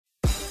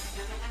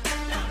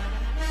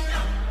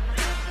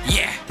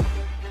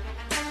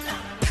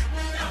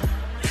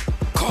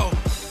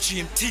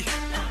GMT.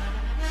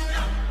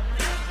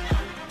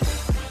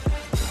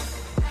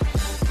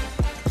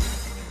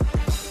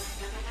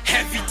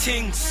 Heavy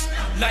things,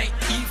 light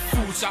eat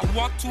foods. I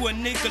walk to a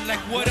nigga like,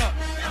 what up?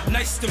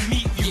 Nice to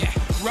meet you.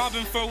 Rob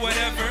him for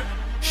whatever,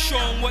 show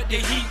him what the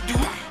heat do.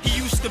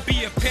 He used to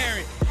be a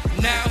parent,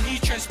 now he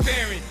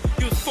transparent.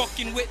 He was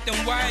fucking with them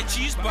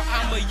YGs, but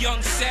I'm a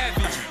young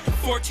savage.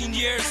 14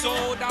 years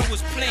old, I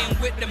was playing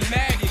with the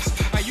maggots.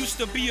 I used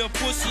to be a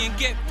pussy and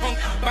get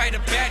punked by the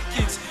bad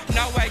kids.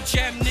 Now I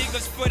jam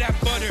niggas for that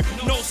butter,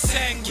 no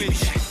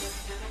sandwich.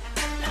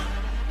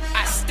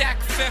 I stack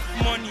theft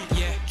money,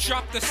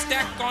 drop the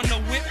stack on the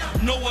whip,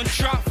 no one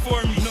drop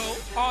for me.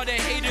 All the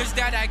haters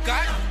that I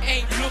got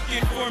ain't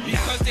looking for me,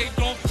 cause they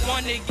don't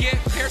wanna get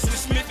pierced with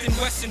Smith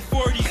 & Wesson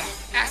 40.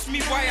 Ask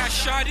me why I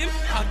shot him,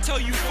 I'll tell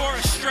you for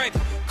a stripe.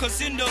 Cause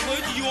in the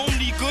hood you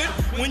only good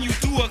when you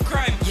do a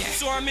crime.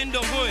 So I'm in the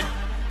hood,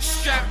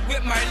 strapped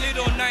with my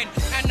little 9,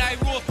 and I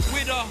roll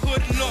with a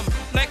hoodlum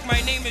like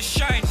my name is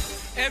Shine.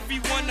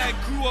 Everyone I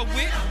grew up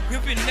with,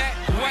 ripping that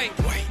white.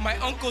 My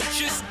uncle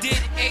just did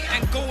 8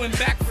 and going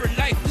back for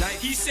life.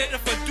 He said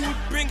if a dude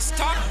brings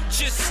talk,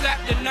 just slap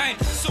the 9.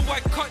 So I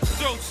cut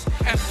throats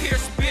and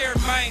pierce bare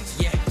minds.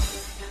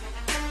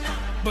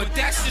 But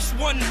that's just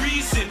one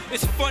reason.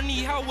 It's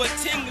funny how a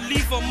ting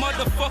leave a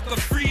motherfucker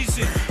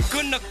freezing.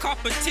 Gonna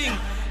cop a ting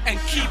and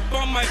keep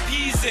on my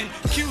P's and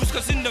Q's,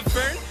 cause in the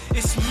Vern,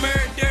 it's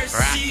murder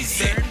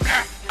season.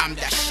 I'm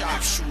that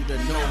sharpshooter,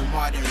 no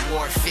modern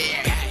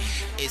warfare.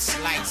 It's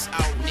lights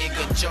out,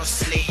 nigga,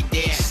 just lay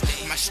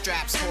there. My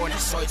strap's horny,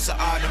 so it's an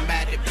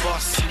automatic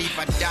bust. Leave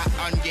a dot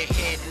on your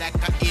head like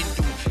a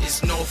Hindu,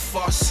 it's no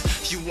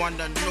fuss. You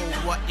wanna know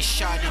what the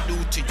shawty do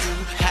to you?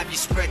 Have you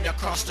spread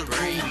across the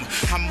room?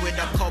 I'm with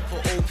a couple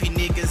OP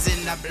niggas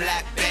in the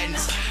black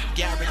Benz.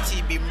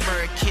 Guarantee be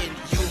murking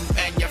you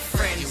and your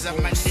friends.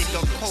 And my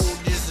nigga cold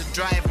is the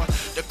driver.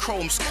 The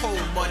chrome's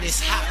cold, but it's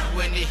hot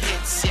when it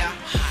hits ya.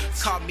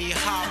 Call me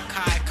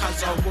Hawkeye,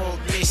 cause I won't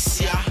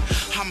miss ya.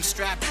 I'm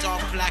strapped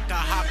up like a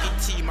hockey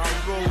team. I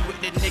roll with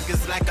the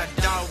niggas like a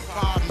dog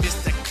pound,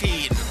 Mr.